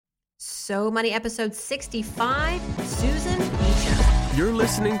So Money episode 65, Susan Beacham. You're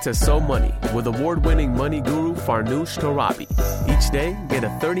listening to So Money with award-winning money guru Farnoosh Torabi. Each day, get a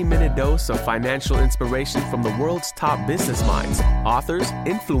 30-minute dose of financial inspiration from the world's top business minds, authors,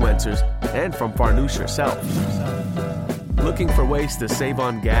 influencers, and from Farnoosh herself. Looking for ways to save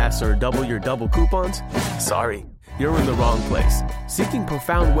on gas or double your double coupons? Sorry, you're in the wrong place. Seeking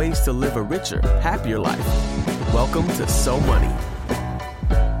profound ways to live a richer, happier life. Welcome to So Money.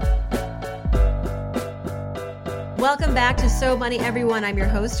 Welcome back to So Money, everyone. I'm your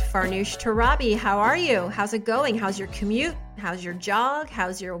host, Farnoosh Torabi. How are you? How's it going? How's your commute? How's your jog?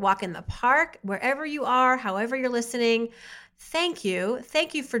 How's your walk in the park? Wherever you are, however you're listening, thank you.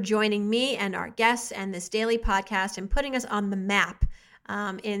 Thank you for joining me and our guests and this daily podcast and putting us on the map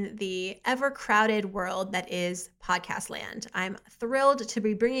in the ever-crowded world that is podcast land. I'm thrilled to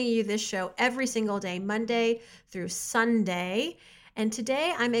be bringing you this show every single day, Monday through Sunday. And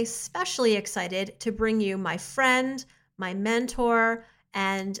today I'm especially excited to bring you my friend, my mentor,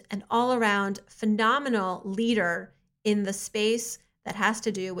 and an all-around phenomenal leader in the space that has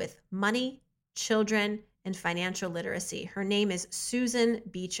to do with money, children, and financial literacy. Her name is Susan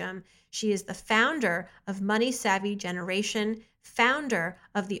Beacham. She is the founder of Money Savvy Generation, founder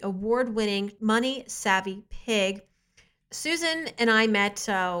of the award-winning Money Savvy Pig. Susan and I met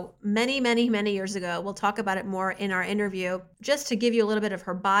many years ago. We'll talk about it more in our interview. Just to give you a little bit of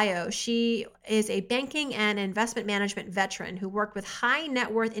her bio, she is a banking and investment management veteran who worked with high net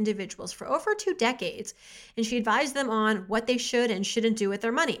worth individuals for over 2 decades, and she advised them on what they should and shouldn't do with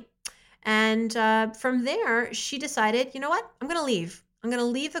their money. And from there, she decided, you know what? I'm going to leave. I'm going to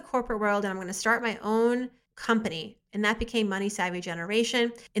leave the corporate world and I'm going to start my own company. And that became Money Savvy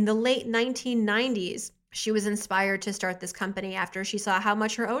Generation. In the late 1990s, she was inspired to start this company after she saw how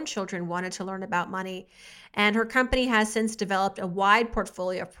much her own children wanted to learn about money. And her company has since developed a wide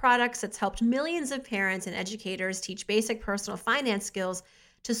portfolio of products that's helped millions of parents and educators teach basic personal finance skills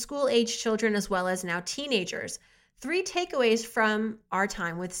to school-age children as well as now teenagers. 3 takeaways from our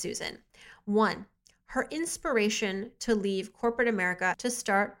time with Susan. 1, her inspiration to leave corporate America to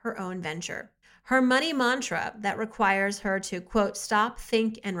start her own venture. Her money mantra that requires her to, quote, stop,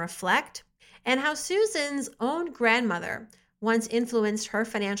 think, and reflect. And how Susan's own grandmother once influenced her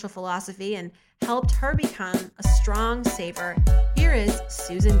financial philosophy and helped her become a strong saver. Here is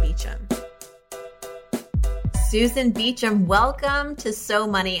Susan Beacham. Susan Beacham, welcome to So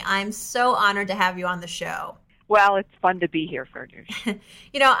Money. I'm so honored to have you on the show. Well, it's fun to be here, Farnoosh.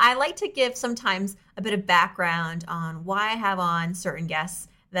 You know, I like to give sometimes a bit of background on why I have on certain guests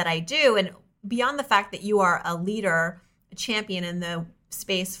that I do. And beyond the fact that you are a leader, a champion in the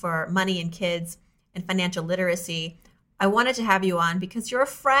space for money and kids and financial literacy, I wanted to have you on because you're a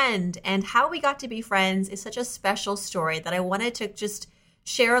friend, and how we got to be friends is such a special story that I wanted to just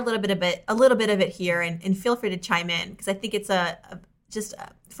share a little bit of it here, and feel free to chime in because I think it's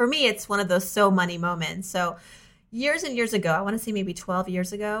for me, it's one of those So Money moments. So years and years ago, I want to say maybe 12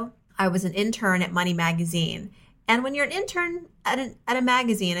 years ago, I was an intern at Money Magazine. And when you're an intern at a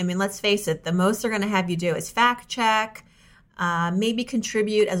magazine, I mean, let's face it, the most they're going to have you do is fact check, maybe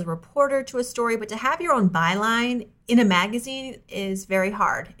contribute as a reporter to a story, but to have your own byline in a magazine is very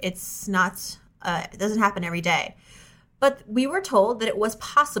hard. It's not, it doesn't happen every day. But we were told that it was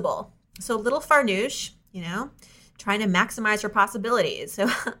possible. So little Farnoosh, you know, trying to maximize her possibilities. So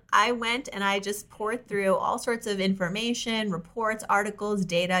I went and I just poured through all sorts of information, reports, articles,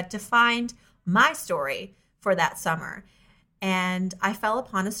 data to find my story for that summer. And I fell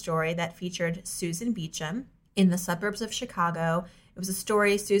upon a story that featured Susan Beacham in the suburbs of Chicago. It was a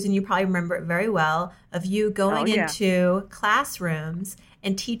story, Susan, you probably remember it very well, of you going into classrooms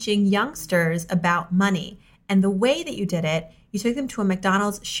and teaching youngsters about money. And the way that you did it, you took them to a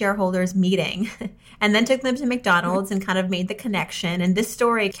McDonald's shareholders meeting and then took them to McDonald's and kind of made the connection. And this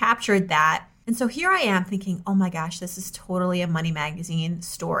story captured that. And so here I am thinking, oh my gosh, this is totally a Money Magazine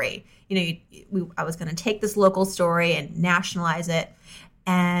story. You know, I was going to take this local story and nationalize it.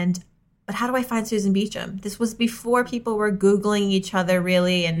 But how do I find Susan Beacham? This was before people were Googling each other,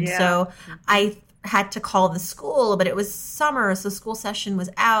 really. And so I had to call the school, but it was summer, so school session was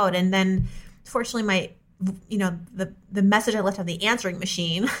out. And then fortunately, the message I left on the answering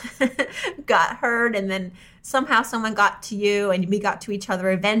machine got heard. And then somehow someone got to you and we got to each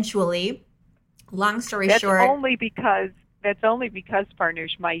other eventually. Long story short. That's only because,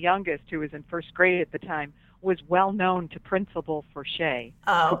 Farnoosh, my youngest, who was in first grade at the time, was well known to Principal Forshea,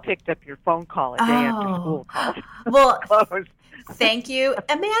 who picked up your phone call a day after school called. Well, thank you,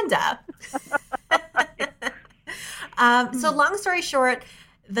 Amanda. So long story short,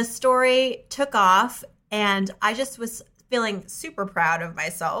 the story took off, and I just was feeling super proud of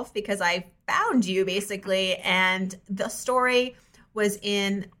myself because I found you basically. And the story was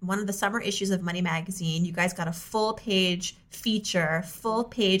in one of the summer issues of Money Magazine. You guys got a full page feature, full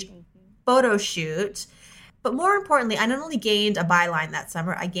page photo shoot. But more importantly, I not only gained a byline that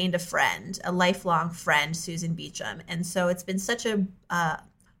summer, I gained a friend, a lifelong friend, Susan Beacham. And so it's been such a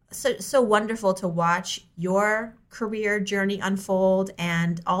so wonderful to watch your career journey unfold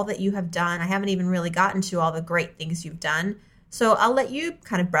and all that you have done. I haven't even really gotten to all the great things you've done. So I'll let you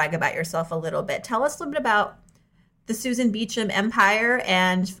kind of brag about yourself a little bit. Tell us a little bit about the Susan Beacham empire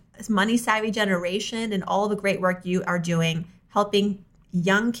and Money Savvy Generation and all the great work you are doing helping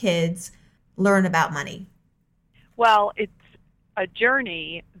young kids learn about money. Well, it's a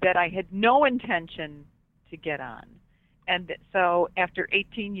journey that I had no intention to get on. And so after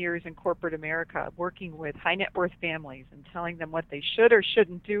 18 years in corporate America, working with high net worth families and telling them what they should or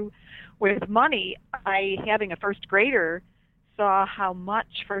shouldn't do with money, I, having a first grader, saw how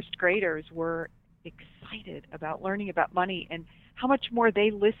much first graders were excited about learning about money and how much more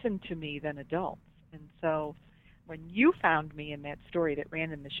they listened to me than adults. And so when you found me in that story that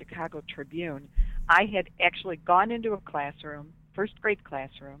ran in the Chicago Tribune, I had actually gone into a classroom, first grade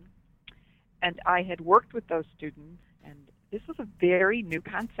classroom, and I had worked with those students, and this was a very new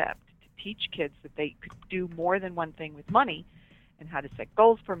concept to teach kids that they could do more than one thing with money and how to set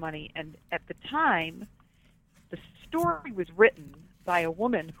goals for money. And at the time, the story was written by a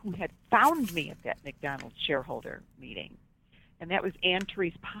woman who had found me at that McDonald's shareholder meeting. And that was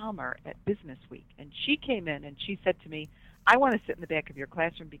Ann-Therese Palmer at Business Week. And she came in and she said to me, I want to sit in the back of your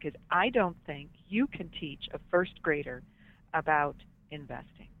classroom because I don't think you can teach a first grader about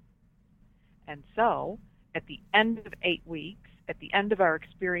investing. And so at the end of 8 weeks, at the end of our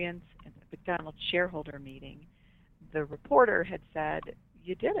experience at the McDonald's shareholder meeting, the reporter had said,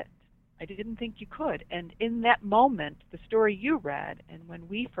 you did it. I didn't think you could. And in that moment, the story you read, and when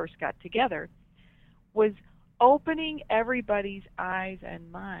we first got together, was opening everybody's eyes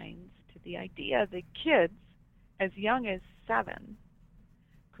and minds to the idea that kids as young as 7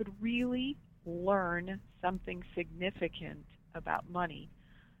 could really learn something significant about money,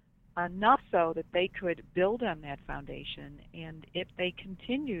 enough so that they could build on that foundation. And if they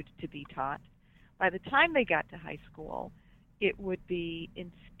continued to be taught, by the time they got to high school, it would be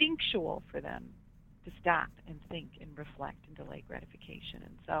instinctual for them to stop and think and reflect and delay gratification.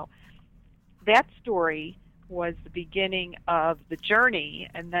 And so that story was the beginning of the journey.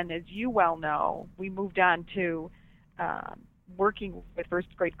 And then, as you well know, we moved on to working with first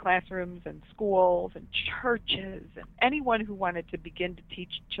grade classrooms and schools and churches and anyone who wanted to begin to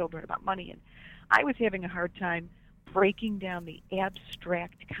teach children about money. And I was having a hard time breaking down the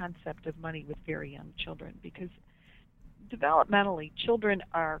abstract concept of money with very young children because developmentally, children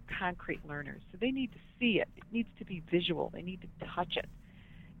are concrete learners, so they need to see it. It needs to be visual. They need to touch it.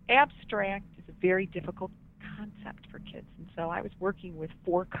 Abstract is a very difficult concept for kids, and so I was working with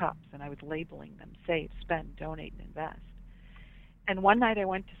 4 cups, and I was labeling them: save, spend, donate, and invest. And one night I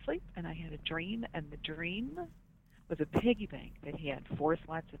went to sleep, and I had a dream, and the dream was a piggy bank that had 4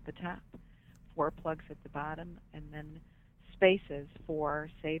 slots at the top, 4 plugs at the bottom, and then spaces for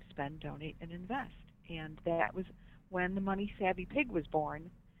save, spend, donate, and invest. And that was when the Money Savvy Pig was born,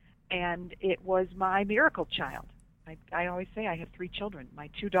 and it was my miracle child. I always say I have 3 children, my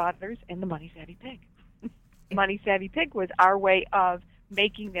 2 daughters and the Money Savvy Pig. Money Savvy Pig was our way of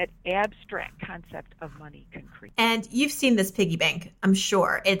making that abstract concept of money concrete. And you've seen this piggy bank, I'm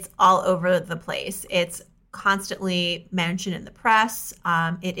sure. It's all over the place. It's constantly mentioned in the press.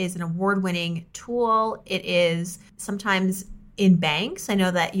 It is an award-winning tool. It is sometimes in banks. I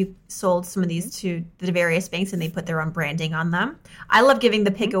know that you sold some of these to the various banks and they put their own branding on them. I love giving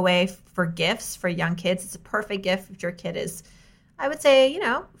the pig away for gifts for young kids. It's a perfect gift if your kid is, I would say,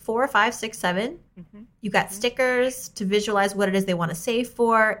 4, 5, 6, 7. You got stickers to visualize what it is they want to save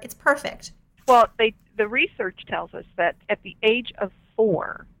for. It's perfect. Well, the research tells us that at the age of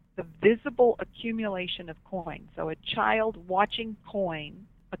 4, the visible accumulation of coin, so a child watching coin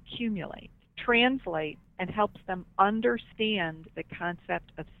accumulate, translate, and helps them understand the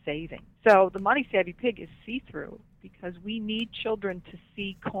concept of saving. So the Money Savvy Pig is see-through because we need children to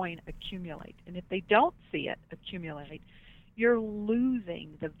see coin accumulate. And if they don't see it accumulate, you're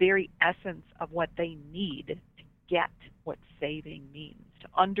losing the very essence of what they need to get what saving means, to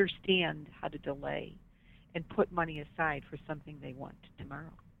understand how to delay and put money aside for something they want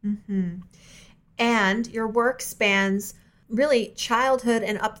tomorrow. Mm-hmm. And your work spans really childhood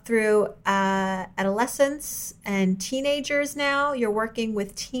and up through adolescence and teenagers now. You're working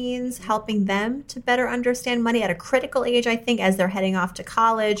with teens, helping them to better understand money at a critical age, I think, as they're heading off to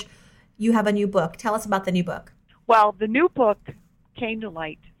college. You have a new book. Tell us about the new book. Well, the new book came to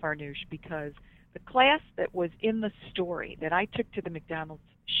light, Farnoosh, because the class that was in the story that I took to the McDonald's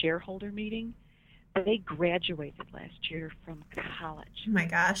shareholder meeting, they graduated last year from college. Oh my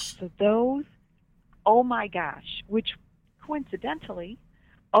gosh. So those, oh my gosh, which coincidentally,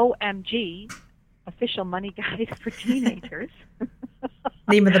 OMG, Official Money Guide for Teenagers.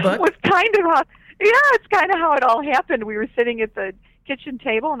 Name of the book? Was kind of how, it's kind of how it all happened. We were sitting at the kitchen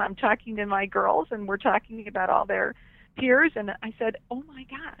table, and I'm talking to my girls, and we're talking about all their peers, and I said, oh my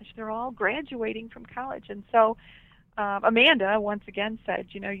gosh, they're all graduating from college. And so Amanda once again said,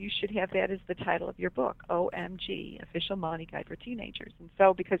 you should have that as the title of your book, OMG, Official Money Guide for Teenagers. And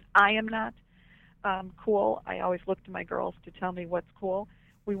so because I am not cool, I always look to my girls to tell me what's cool.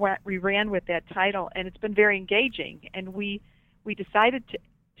 We ran with that title, and it's been very engaging. And we decided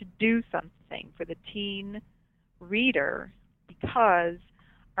to do something for the teen reader because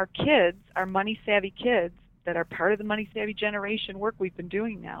our kids, our money-savvy kids that are part of the money-savvy generation work we've been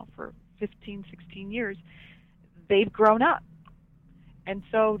doing now for 15, 16 years, they've grown up. And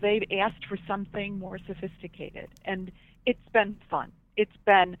so they've asked for something more sophisticated. And it's been fun. It's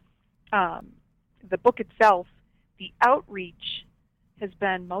been, the book itself, the outreach has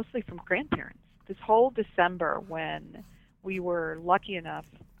been mostly from grandparents. This whole December when we were lucky enough,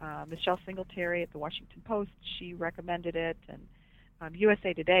 Michelle Singletary at the Washington Post, she recommended it, and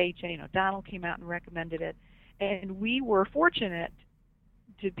USA Today, Jane O'Donnell came out and recommended it, and we were fortunate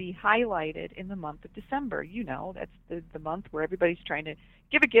to be highlighted in the month of December. That's the month where everybody's trying to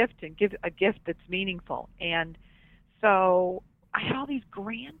give a gift and give a gift that's meaningful. And so I had all these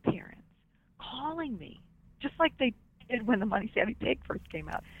grandparents calling me, just like they did when the Money Savvy Pig first came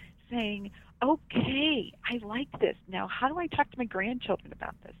out, saying, okay, I like this. Now, how do I talk to my grandchildren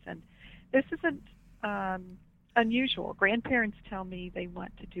about this? And this isn't unusual. Grandparents tell me they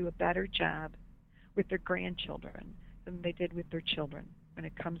want to do a better job with their grandchildren than they did with their children when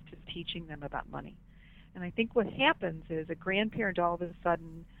it comes to teaching them about money. And I think what happens is a grandparent all of a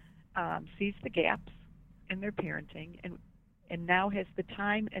sudden sees the gaps in their parenting and now has the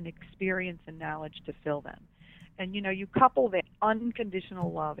time and experience and knowledge to fill them. And, you couple that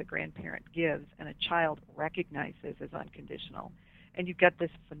unconditional love a grandparent gives and a child recognizes as unconditional, and you've got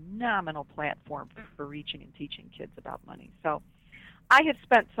this phenomenal platform for reaching and teaching kids about money. So I have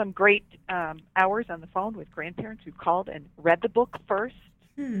spent some great hours on the phone with grandparents who called and read the book first,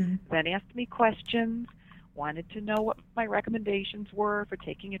 then asked me questions, wanted to know what my recommendations were for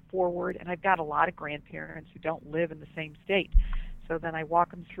taking it forward. And I've got a lot of grandparents who don't live in the same state. So then I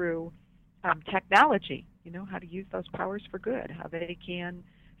walk them through technology, how to use those powers for good, how they can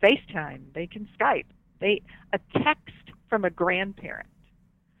FaceTime, they can Skype. A text from a grandparent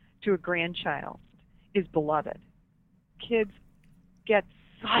to a grandchild is beloved. Kids get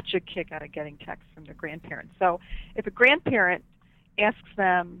such a kick out of getting texts from their grandparents. So if a grandparent asks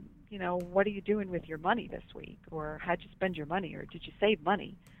them, what are you doing with your money this week? Or how'd you spend your money? Or did you save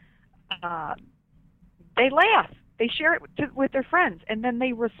money? They laugh. They share it with their friends, and then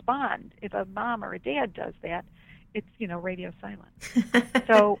they respond. If a mom or a dad does that, it's, radio silent.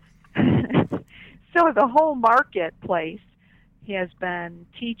 So the whole marketplace has been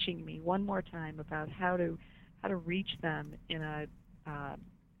teaching me one more time about how to reach them in an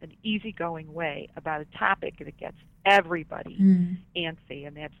easygoing way about a topic that gets everybody antsy,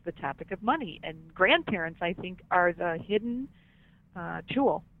 and that's the topic of money. And grandparents, I think, are the hidden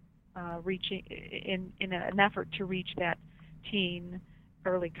tool reaching in an effort to reach that teen,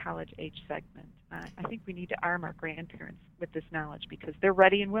 early college age segment. I think we need to arm our grandparents with this knowledge because they're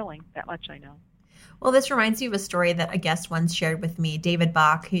ready and willing. That much I know. Well, this reminds me of a story that a guest once shared with me, David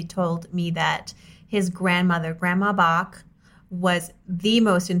Bach, who told me that his grandmother, Grandma Bach, was the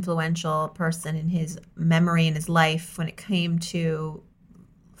most influential person in his memory in his life when it came to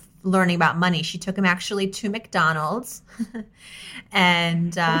learning about money. She took him actually to McDonald's.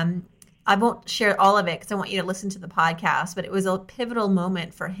 And I won't share all of it because I want you to listen to the podcast, but it was a pivotal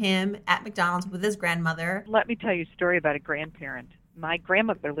moment for him at McDonald's with his grandmother. Let me tell you a story about a grandparent. My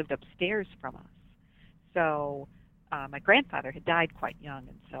grandmother lived upstairs from us. So my grandfather had died quite young,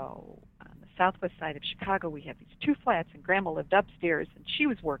 and so on the southwest side of Chicago, we had these two flats, and Grandma lived upstairs, and she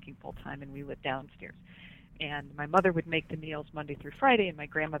was working full-time, and we lived downstairs. And my mother would make the meals Monday through Friday, and my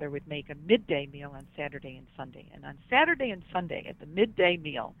grandmother would make a midday meal on Saturday and Sunday. And on Saturday and Sunday, at the midday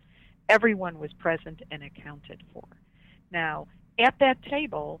meal, everyone was present and accounted for. Now, at that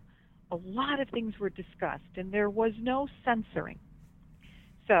table, a lot of things were discussed, and there was no censoring.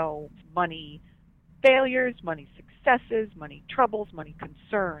 So money failures, money successes, money troubles, money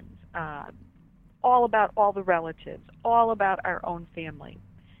concerns, all about all the relatives, all about our own family.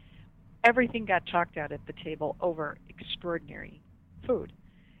 everything got chalked out at the table over extraordinary food.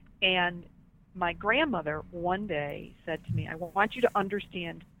 And my grandmother one day said to me, I want you to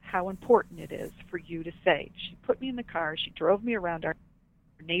understand how important it is for you to save. She put me in the car, she drove me around our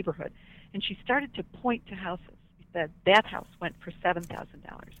neighborhood, and she started to point to houses. She said, that house went for $7,000.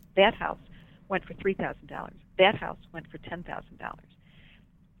 That house went for $3,000. That house went for $10,000,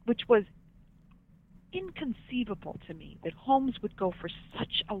 which was inconceivable to me that homes would go for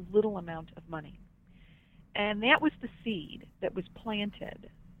such a little amount of money. And that was the seed that was planted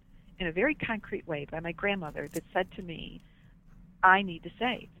in a very concrete way by my grandmother that said to me, I need to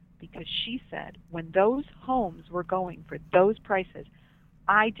save. Because she said, when those homes were going for those prices,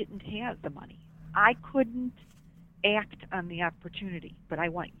 I didn't have the money. I couldn't act on the opportunity, but I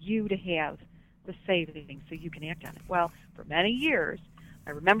want you to have the savings so you can act on it. Well, for many years, I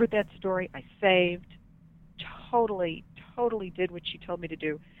remembered that story. I saved, totally did what she told me to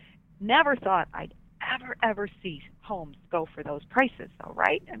do. Never thought I'd ever see homes go for those prices, though,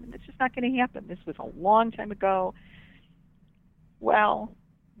 right? I mean, it's just not going to happen. This was a long time ago. Well,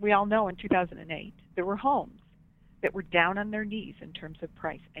 we all know in 2008, there were homes that were down on their knees in terms of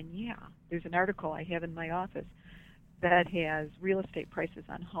price. And yeah, there's an article I have in my office that has real estate prices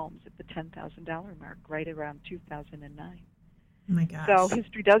on homes at the $10,000 mark, right around 2009. Oh my gosh. So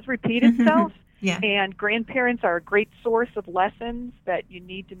history does repeat itself. Yeah. And grandparents are a great source of lessons that you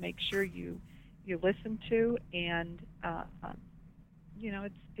need to make sure you listen to. And,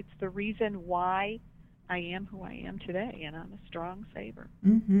 it's the reason why I am who I am today, and I'm a strong saver.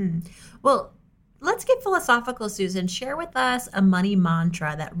 Mm-hmm. Well, let's get philosophical, Susan. Share with us a money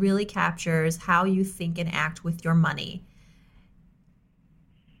mantra that really captures how you think and act with your money.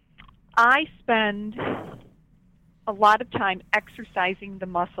 I spend a lot of time exercising the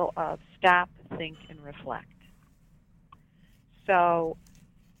muscle of stop, think, and reflect. So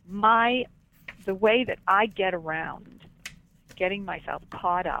the way that I get around getting myself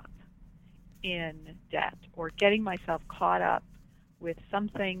caught up in debt or getting myself caught up with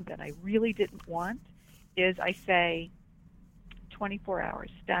something that I really didn't want is I say 24 hours,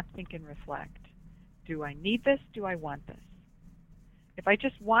 stop, think, and reflect. Do I need this? Do I want this? If I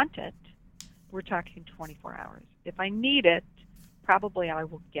just want it, we're talking 24 hours. If I need it, probably I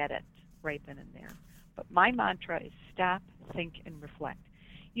will get it right then and there. But my mantra is stop, think, and reflect.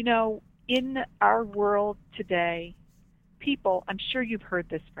 You know, in our world today, people, I'm sure you've heard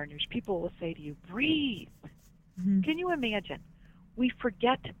this, Farnoosh, people will say to you, breathe. Mm-hmm. Can you imagine? We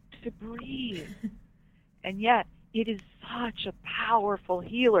forget to breathe. And yet, it is such a powerful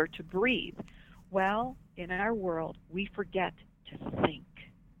healer to breathe. Well, in our world, we forget to think.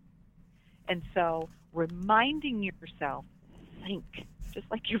 And so, reminding yourself, think, just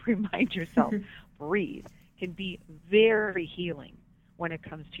like you remind yourself, breathe, can be very healing when it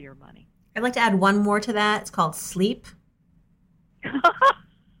comes to your money. I'd like to add one more to that. It's called sleep.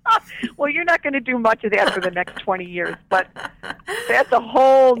 Well, you're not going to do much of that for the next 20 years, but that's a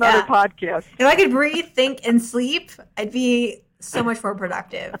whole nother podcast. If I could breathe, think, and sleep, I'd be so much more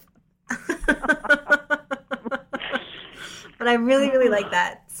productive. But I really, really like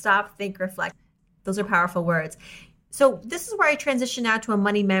that. Stop, think, reflect. Those are powerful words. So this is where I transition now to a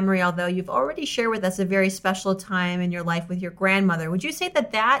money memory, although you've already shared with us a very special time in your life with your grandmother. Would you say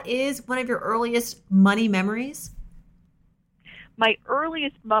that that is one of your earliest money memories? My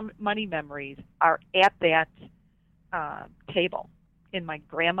earliest money memories are at that table in my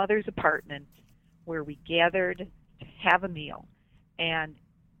grandmother's apartment where we gathered to have a meal. And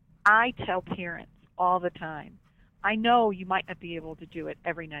I tell parents all the time, I know you might not be able to do it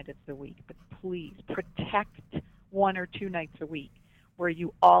every night of the week, but please protect 1 or 2 nights a week where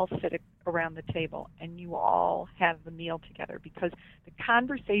you all sit around the table and you all have the meal together, because the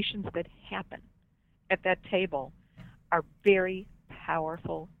conversations that happen at that table are very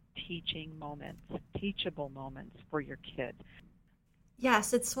powerful teaching moments, teachable moments for your kids.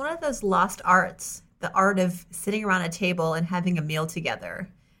 Yes, it's one of those lost arts, the art of sitting around a table and having a meal together.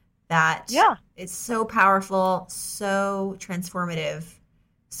 That is so powerful, so transformative,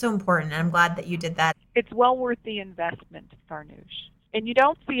 so important. And I'm glad that you did that. It's well worth the investment, Farnoosh. And you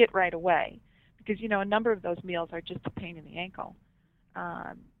don't see it right away because, you know, a number of those meals are just a pain in the ankle.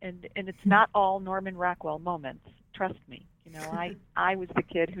 And it's not all Norman Rockwell moments. Trust me. You know, I was the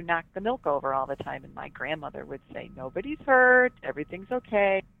kid who knocked the milk over all the time, and my grandmother would say, nobody's hurt, everything's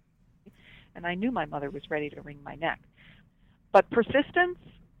okay. And I knew my mother was ready to wring my neck. But persistence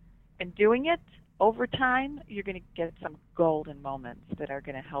and doing it over time, you're going to get some golden moments that are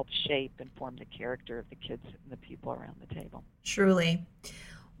going to help shape and form the character of the kids and the people around the table. Truly.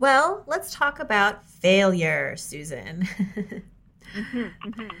 Well, let's talk about failure, Susan.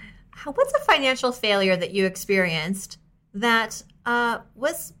 What's a financial failure that you experienced that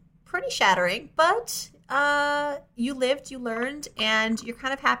was pretty shattering, but you lived, you learned, and you're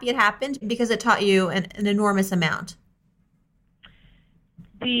kind of happy it happened because it taught you an enormous amount?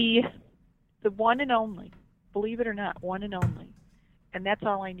 The one and only, believe it or not, one and only, and that's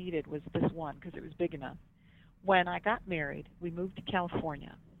all I needed was this one because it was big enough. When I got married, we moved to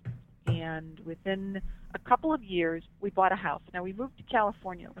California, and within a couple of years, we bought a house. Now, we moved to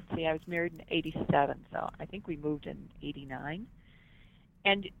California. Let's see, I was married in '87, so I think we moved in '89.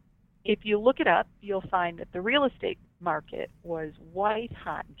 And if you look it up, you'll find that the real estate market was white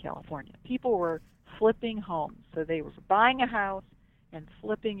hot in California. People were flipping homes, so they were buying a house and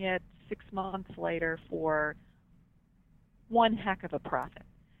flipping it 6 months later for one heck of a profit.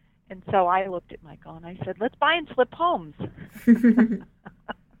 And so I looked at Michael and I said, let's buy and flip homes.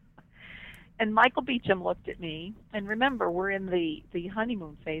 And Michael Beecham looked at me, and remember, we're in the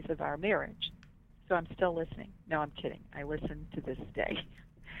honeymoon phase of our marriage, so I'm still listening. No, I'm kidding. I listen to this day.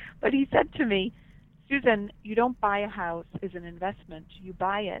 But he said to me, Susan, you don't buy a house as an investment. You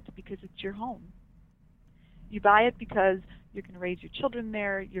buy it because it's your home. You buy it because you're going to raise your children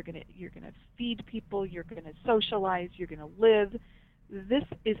there. You're going to feed people. You're going to socialize. You're going to live. This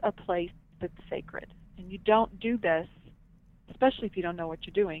is a place that's sacred, and you don't do this, especially if you don't know what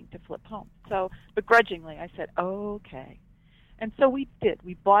you're doing, to flip homes. So begrudgingly, I said, okay. And so we did.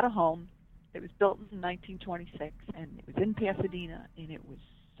 We bought a home. It was built in 1926, and it was in Pasadena, and it was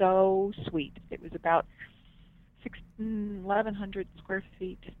so sweet. It was about 1,100 square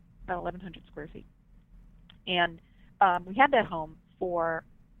feet, about 1,100 square feet. And we had that home for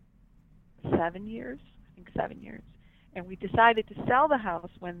 7 years, I think 7 years. And we decided to sell the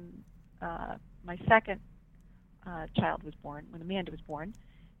house when my second child was born, when Amanda was born,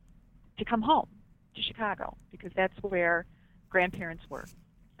 to come home to Chicago, because that's where grandparents were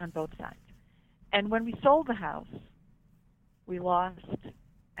on both sides. And when we sold the house, we lost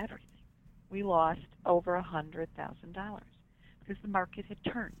everything. We lost over $100,000 because the market had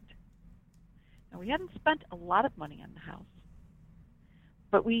turned. Now, we hadn't spent a lot of money on the house,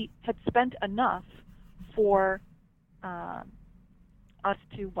 but we had spent enough for us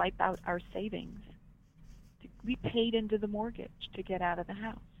to wipe out our savings. We paid into the mortgage to get out of the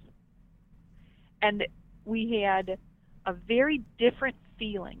house. And we had a very different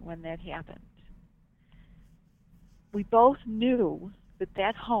feeling when that happened. We both knew that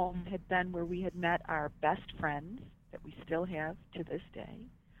that home had been where we had met our best friends, that we still have to this day,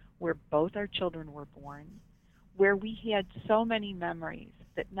 where both our children were born, where we had so many memories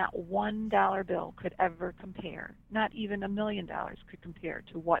that not $1 bill could ever compare, not even $1 million could compare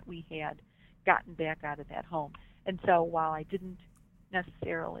to what we had gotten back out of that home. And so while I didn't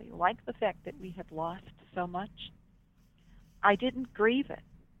necessarily like the fact that we had lost so much, I didn't grieve it,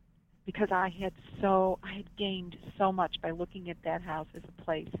 because I had gained so much by looking at that house as a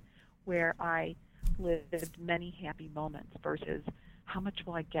place where I lived many happy moments versus how much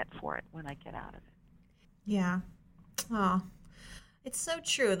will I get for it when I get out of it. Yeah. Oh, it's so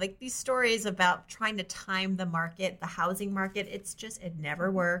true. Like these stories about trying to time the market, the housing market, it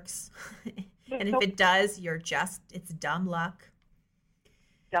never works. And if it does, it's dumb luck.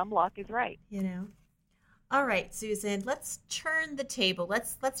 Dumb luck is right. You know. All right, Susan, let's turn the table.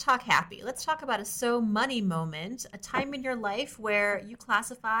 Let's talk happy. Let's talk about a so money moment, a time in your life where you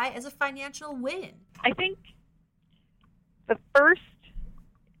classify as a financial win. I think the first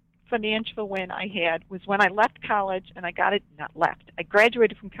financial win I had was when I left college, and I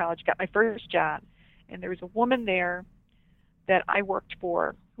graduated from college, got my first job, and there was a woman there that I worked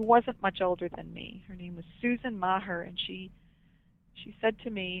for who wasn't much older than me. Her name was Susan Maher, and she said to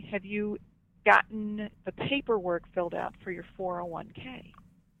me, have you gotten the paperwork filled out for your 401k?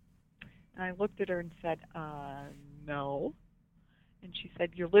 And I looked at her and said, no. And she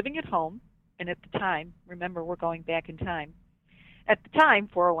said, you're living at home. And at the time, remember, we're going back in time. At the time,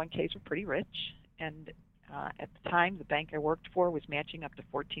 401ks were pretty rich. And at the time, the bank I worked for was matching up to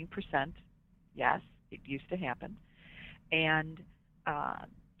 14%. Yes, it used to happen. And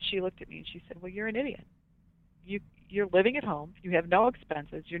she looked at me and she said, well, you're an idiot. You're living at home. You have no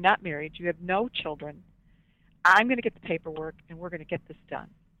expenses. You're not married. You have no children. I'm going to get the paperwork, and we're going to get this done.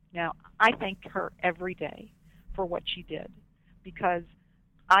 Now, I thank her every day for what she did, because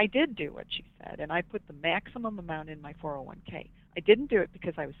I did do what she said, and I put the maximum amount in my 401k. I didn't do it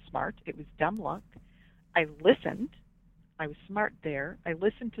because I was smart. It was dumb luck. I listened. I was smart there. I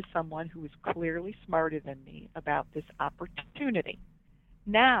listened to someone who was clearly smarter than me about this opportunity.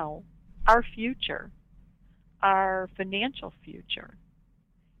 Now, our future, our financial future,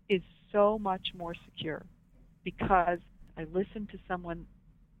 is so much more secure because I listened to someone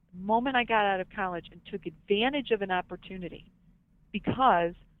the moment I got out of college and took advantage of an opportunity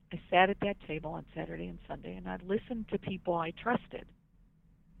because I sat at that table on Saturday and Sunday and I listened to people I trusted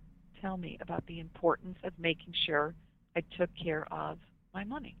tell me about the importance of making sure I took care of my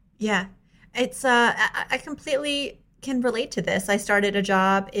money. Yeah. It's I completely can relate to this. I started a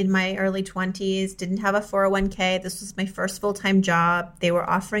job in my early 20s, didn't have a 401k. This was my first full-time job. They were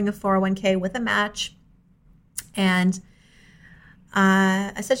offering a 401k with a match. And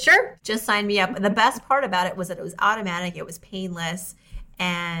I said, sure, just sign me up. The best part about it was that it was automatic. It was painless.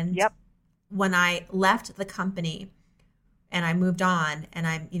 And when I left the company and I moved on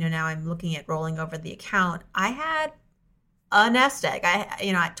and now I'm looking at rolling over the account, I had a nest egg.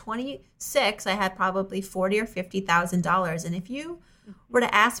 At 26, I had probably $40,000 or $50,000. And if you were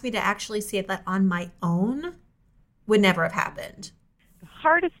to ask me to actually see that on my own, would never have happened. The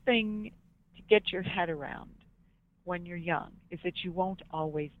hardest thing to get your head around when you're young is that you won't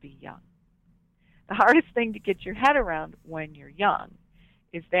always be young. The hardest thing to get your head around when you're young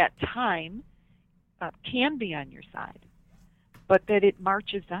is that time can be on your side, but that it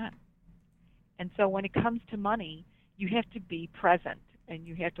marches on. And so when it comes to money, you have to be present and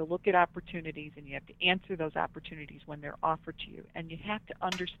you have to look at opportunities and you have to answer those opportunities when they're offered to you. And you have to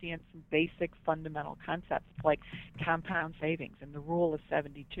understand some basic fundamental concepts like compound savings and the rule of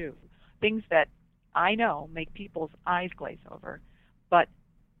 72, things that I know make people's eyes glaze over, but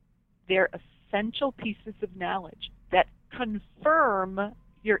they're essential pieces of knowledge that confirm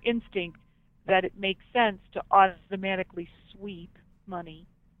your instinct that it makes sense to automatically sweep money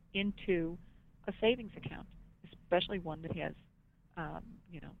into a savings account, especially one that has,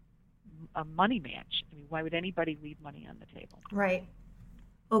 a money match. I mean, why would anybody leave money on the table? Right.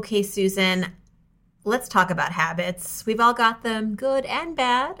 Okay, Susan, let's talk about habits. We've all got them, good and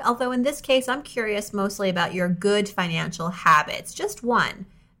bad, although in this case, I'm curious mostly about your good financial habits. Just one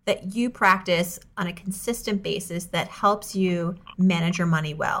that you practice on a consistent basis that helps you manage your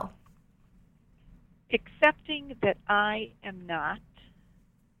money well. Accepting that I am not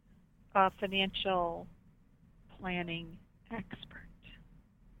a financial planning expert.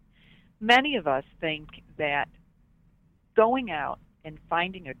 Many of us think that going out and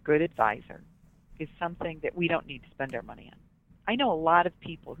finding a good advisor is something that we don't need to spend our money on. I know a lot of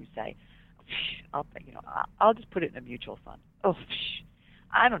people who say, I'll just put it in a mutual fund.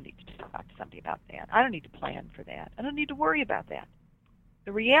 I don't need to talk to somebody about that. I don't need to plan for that. I don't need to worry about that.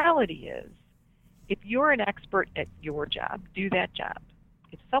 The reality is, if you're an expert at your job, do that job.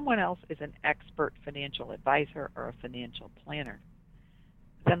 If someone else is an expert financial advisor or a financial planner,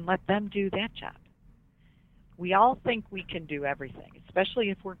 then let them do that job. We all think we can do everything, especially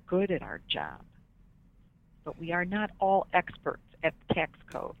if we're good at our job. But we are not all experts at the tax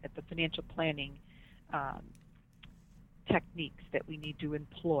code, at the financial planning techniques that we need to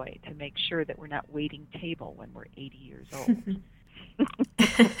employ to make sure that we're not waiting table when we're 80 years old.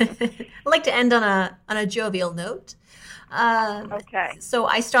 I like to end on a jovial note. Okay. So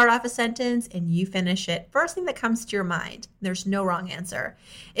I start off a sentence and you finish it. First thing that comes to your mind. There's no wrong answer.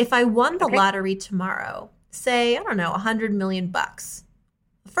 If I won the lottery tomorrow, say, I don't know, $100 million,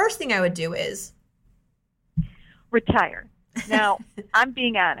 the first thing I would do is retire. Now, I'm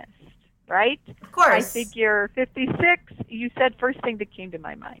being honest, right? Of course. I figure 56, you said first thing that came to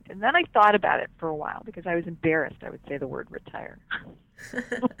my mind. And then I thought about it for a while because I was embarrassed I would say the word retire.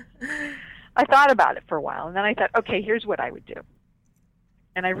 I thought about it for a while, and then I thought, okay, here's what I would do.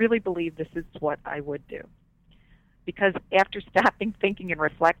 And I really believe this is what I would do. Because after stopping, thinking, and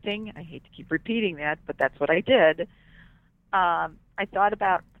reflecting, I hate to keep repeating that, but that's what I did, I thought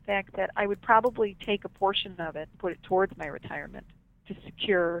about the fact that I would probably take a portion of it, put it towards my retirement to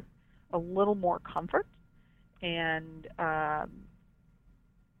secure a little more comfort and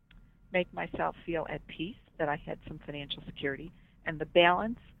make myself feel at peace that I had some financial security. And the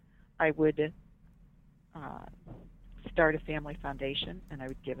balance, I would start a family foundation and I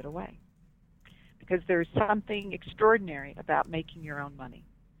would give it away. Because there's something extraordinary about making your own money.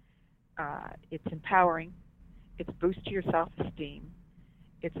 It's empowering. It's a boost to your self-esteem.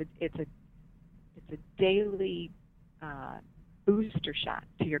 It's a daily booster shot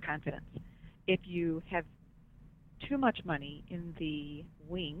to your confidence. If you have too much money in the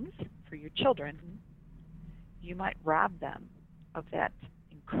wings for your children, you might rob them of that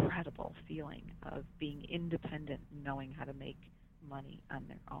incredible feeling of being independent and knowing how to make money on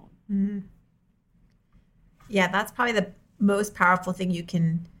their own. Mm-hmm. Yeah, that's probably the most powerful thing you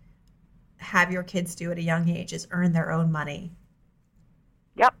can have your kids do at a young age is earn their own money.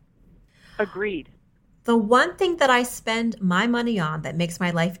 Yep. Agreed. The one thing that I spend my money on that makes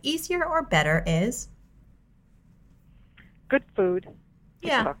my life easier or better is? Good food.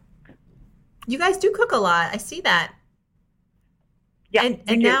 Yeah. cook. You guys do cook a lot. I see that. Yeah, And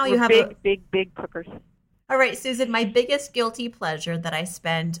we do. now you We're have big cookers. All right, Susan, my biggest guilty pleasure that I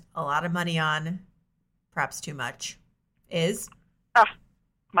spend a lot of money on, perhaps too much, is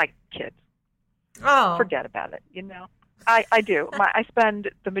My kids. oh, Forget about it. I do. I spend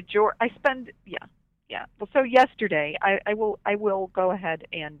yeah. Well, so yesterday I will go ahead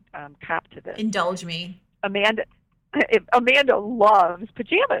and cop to this. indulge me. Amanda loves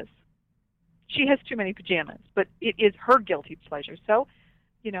pajamas. She has too many pajamas, but it is her guilty pleasure. So,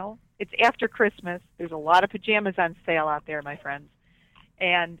 it's after Christmas. There's a lot of pajamas on sale out there, my friends.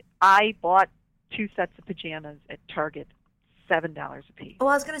 And I bought 2 sets of pajamas at Target, $7 a piece. Well,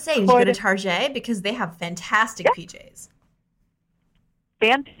 I was going to say, did you go to Target? Because they have fantastic PJs.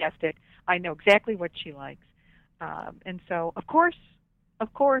 Fantastic. I know exactly what she likes. And so, of course,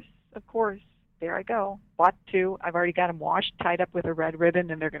 there I go. Bought 2. I've already got them washed, tied up with a red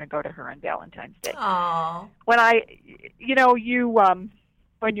ribbon, and they're going to go to her on Valentine's Day. Oh.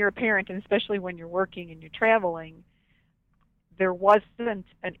 When you're a parent, and especially when you're working and you're traveling, there wasn't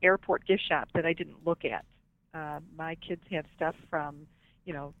an airport gift shop that I didn't look at. My kids have stuff from,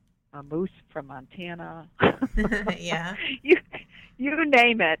 a moose from Montana. Yeah. You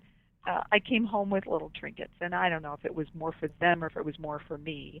name it. I came home with little trinkets, and I don't know if it was more for them or if it was more for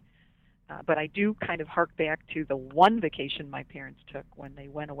me. But I do kind of hark back to the one vacation my parents took when they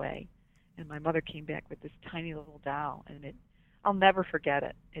went away, and my mother came back with this tiny little doll, and I'll never forget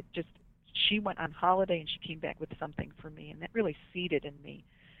it. She went on holiday and she came back with something for me, and that really seeded in me.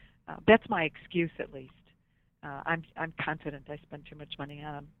 That's my excuse, at least. I'm confident I spend too much money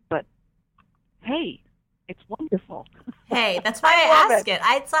on them, but hey, it's wonderful. Hey, that's why I ask it.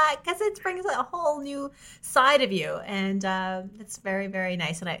 I thought because it brings a whole new side of you, and it's very, very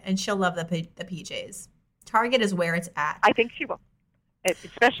nice. And she'll love the PJs. Target is where it's at. I think she will,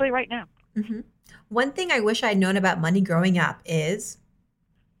 especially right now. Mm-hmm. One thing I wish I'd known about money growing up is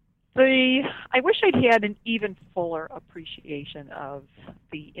I wish I'd had an even fuller appreciation of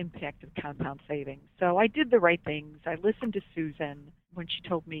the impact of compound savings. So I did the right things. I listened to Susan when she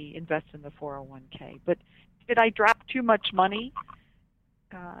told me invest in the 401k. But did I drop too much money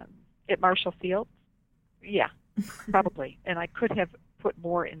at Marshall Field? Yeah, probably. And I could have put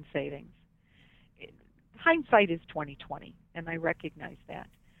more in savings. Hindsight is 20/20, and I recognize that.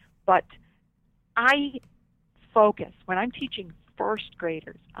 But I focus when I'm teaching first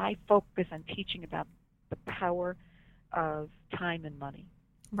graders. I focus on teaching about the power of time and money.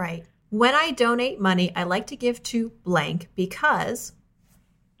 Right. When I donate money, I like to give to blank because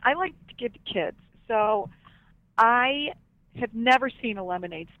I like to give to kids. So I have never seen a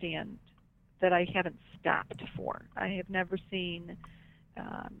lemonade stand that I haven't stopped for. I have never seen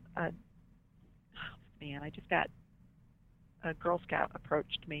I just got a Girl Scout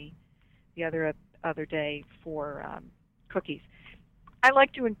approached me the other day for cookies. I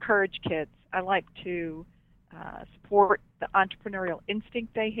like to encourage kids. I like to support the entrepreneurial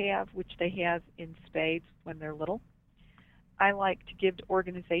instinct they have, which they have in spades when they're little. I like to give to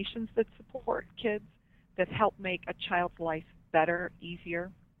organizations that support kids, that help make a child's life better,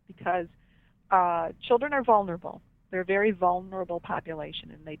 easier, because children are vulnerable. They're a very vulnerable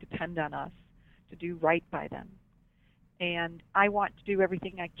population, and they depend on us to do right by them. And I want to do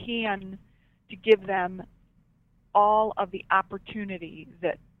everything I can to give them all of the opportunity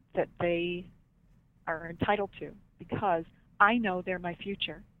that they are entitled to, because I know they're my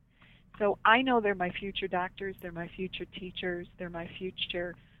future. So I know they're my future doctors, they're my future teachers, they're my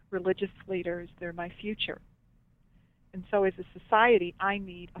future religious leaders, they're my future. And so as a society, I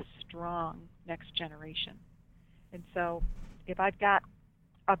need a strong next generation. And so if I've got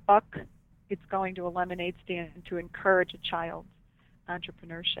a buck, it's going to a lemonade stand to encourage a child's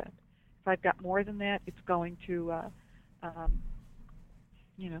entrepreneurship. If I've got more than that, it's going to,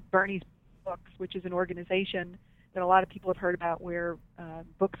 Bernie's Books, which is an organization that a lot of people have heard about, where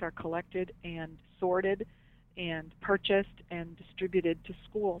books are collected and sorted and purchased and distributed to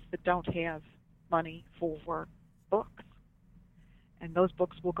schools that don't have money for books. And those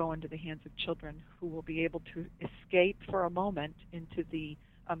books will go into the hands of children who will be able to escape for a moment into the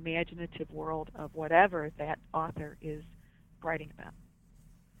imaginative world of whatever that author is writing about.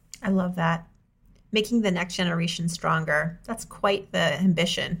 I love that. Making the next generation stronger. That's quite the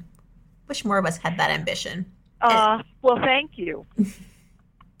ambition. Wish more of us had that ambition. Well, thank you.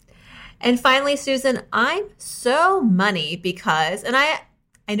 And finally, Susan, I'm so money because, and I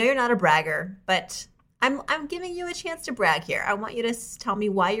know you're not a bragger, but I'm giving you a chance to brag here. I want you to tell me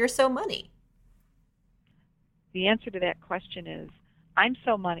why you're so money. The answer to that question is, I'm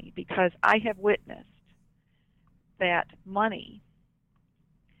so money because I have witnessed that money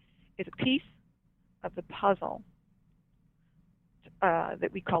is a piece of the puzzle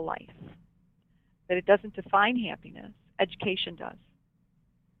that we call life. That it doesn't define happiness. Education does.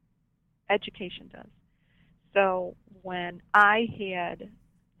 Education does. So when I had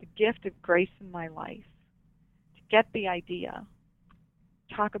the gift of grace in my life to get the idea,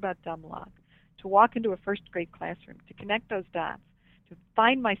 talk about dumb luck, to walk into a first grade classroom, to connect those dots, to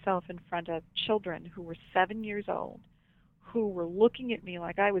find myself in front of children who were 7 years old, who were looking at me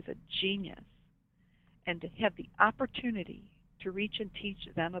like I was a genius, and to have the opportunity to reach and teach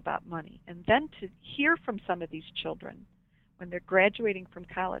them about money, and then to hear from some of these children when they're graduating from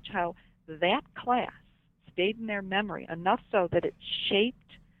college how that class stayed in their memory enough so that it shaped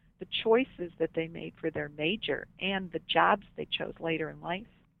the choices that they made for their major and the jobs they chose later in life.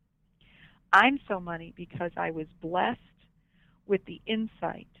 I'm so money because I was blessed with the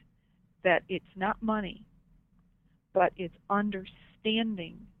insight that it's not money, but it's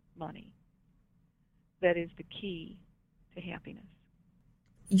understanding money that is the key to happiness.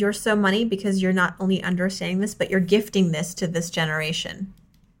 You're so money because you're not only understanding this, but you're gifting this to this generation.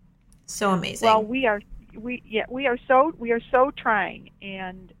 So amazing. Well, we are so trying,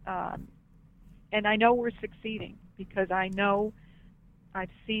 and I know we're succeeding because I know I've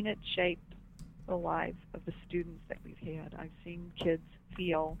seen it shape the lives of the students that we've had. I've seen kids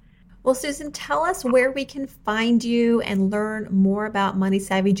feel. Well, Susan, tell us where we can find you and learn more about Money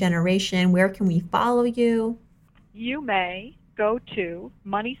Savvy Generation. Where can we follow you? You may go to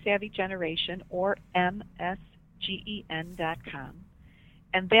Money Savvy Generation or MSGEN.com.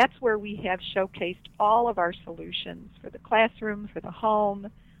 And that's where we have showcased all of our solutions for the classroom, for the home,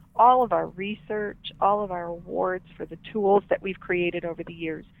 all of our research, all of our awards for the tools that we've created over the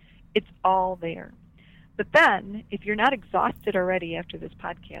years. It's all there. But then, if you're not exhausted already after this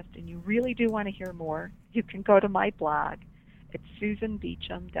podcast and you really do want to hear more, you can go to my blog at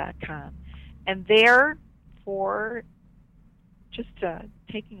SusanBeacham.com. And there, for just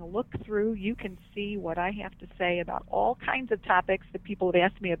taking a look through, you can see what I have to say about all kinds of topics that people have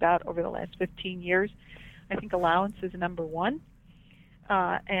asked me about over the last 15 years. I think allowance is number one.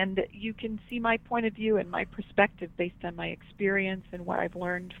 And you can see my point of view and my perspective based on my experience and what I've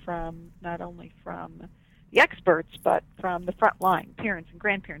learned from not only from the experts, but from the front line, parents and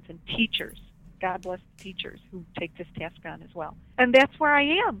grandparents and teachers. God bless the teachers who take this task on as well. And that's where I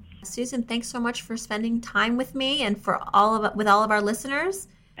am. Susan, thanks so much for spending time with me and with all of our listeners.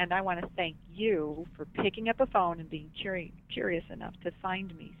 And I want to thank you for picking up a phone and being curious enough to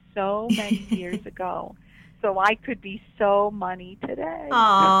find me so many years ago, so I could be so money today.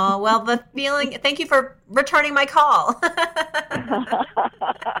 Oh, well, thank you for returning my call.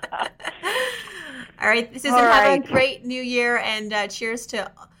 All right, Susan, have a great new year, and cheers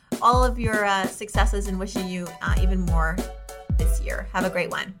to all of your successes, and wishing you even more this year. Have a great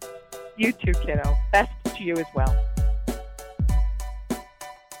one. You too, kiddo. Best to you as well.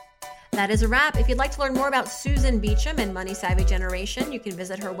 That is a wrap. If you'd like to learn more about Susan Beacham and Money Savvy Generation, you can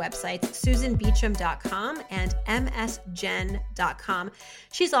visit her websites, susanbeacham.com and msgen.com.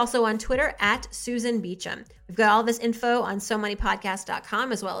 She's also on Twitter at Susan Beacham. We've got all this info on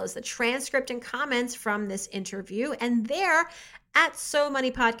SoMoneyPodcast.com, as well as the transcript and comments from this interview. And there at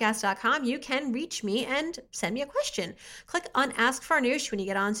SoMoneyPodcast.com, you can reach me and send me a question. Click on Ask Farnoosh when you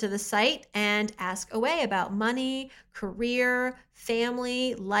get onto the site and ask away about money, career,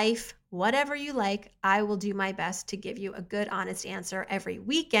 family, life, whatever you like. I will do my best to give you a good, honest answer every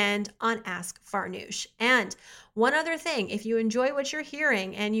weekend on Ask Farnoosh. And one other thing, if you enjoy what you're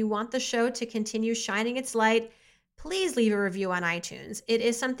hearing and you want the show to continue shining its light, please leave a review on iTunes. It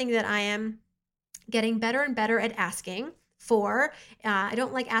is something that I am getting better and better at asking for. I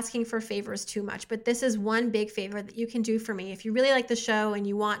don't like asking for favors too much, but this is one big favor that you can do for me. If you really like the show and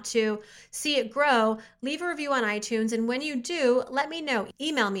you want to see it grow, leave a review on iTunes. And when you do, let me know.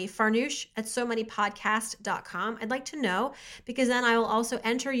 Email me, farnoosh@somoneypodcast.com. I'd like to know, because then I will also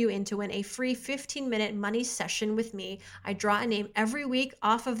enter you into a free 15-minute money session with me. I draw a name every week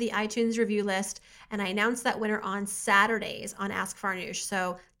off of the iTunes review list, and I announce that winner on Saturdays on Ask Farnoosh.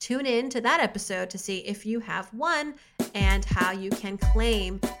 So tune in to that episode to see if you have won and how you can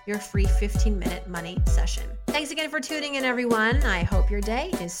claim your free 15-minute money session. Thanks again for tuning in, everyone. I hope your day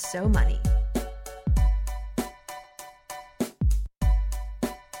is so money.